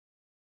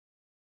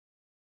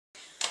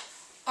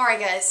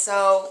Alright guys,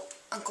 so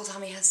Uncle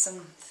Tommy has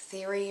some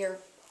theory or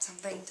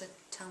something to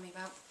tell me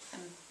about. I'm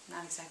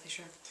not exactly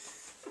sure.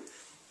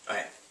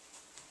 Okay.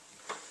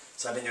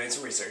 So I've been doing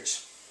some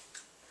research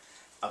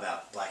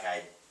about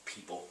black-eyed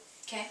people.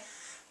 Okay.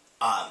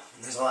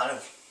 There's a lot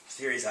of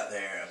theories out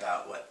there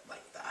about what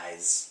the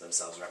eyes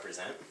themselves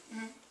represent.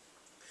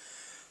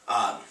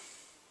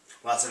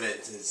 Lots of it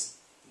is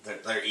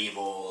they're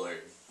evil or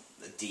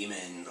a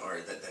demon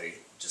or that they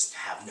just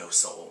have no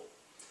soul.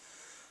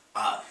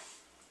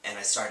 And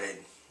I started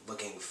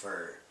looking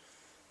for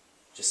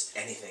just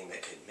anything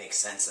that could make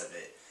sense of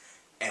it.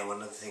 And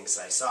one of the things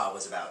that I saw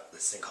was about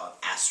this thing called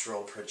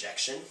astral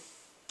projection.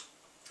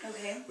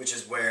 Okay. Which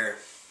is where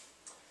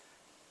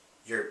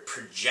you're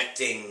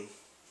projecting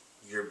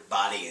your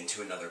body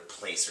into another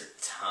place or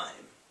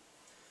time.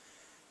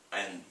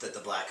 And that the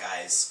black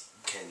eyes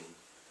can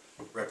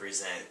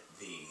represent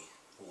the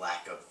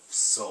lack of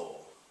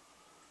soul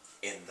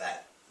in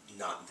that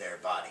not their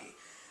body.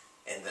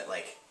 And that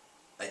like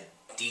a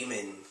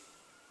demon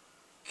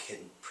can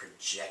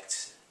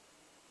project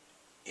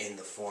in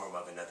the form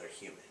of another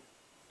human.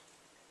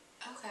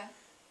 Okay.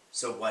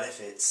 So what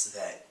if it's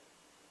that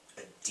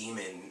a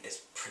demon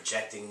is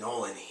projecting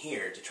Nolan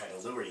here to try to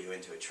lure you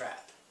into a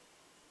trap?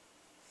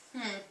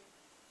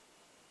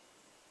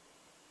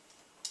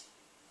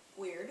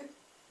 Weird.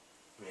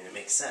 I mean, it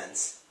makes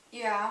sense.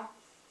 Yeah.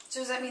 So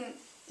does that mean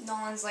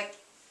Nolan's like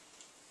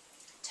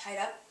tied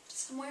up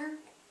somewhere?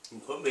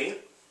 It could be.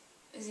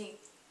 Is he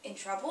in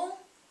trouble?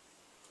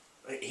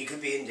 He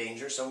could be in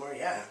danger somewhere,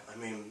 yeah. I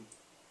mean,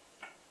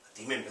 a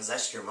demon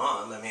possessed your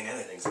mom. I mean,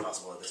 anything's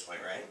possible at this point,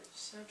 right?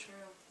 So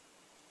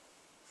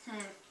true.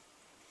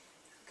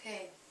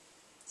 Okay.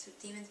 So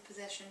demon's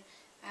possession.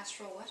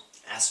 Astral what?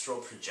 Astral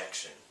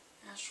projection.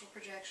 Astral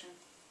projection.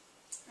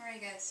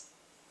 Alright guys.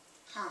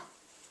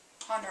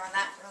 Ponder on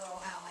that for a little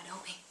while, why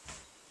don't we?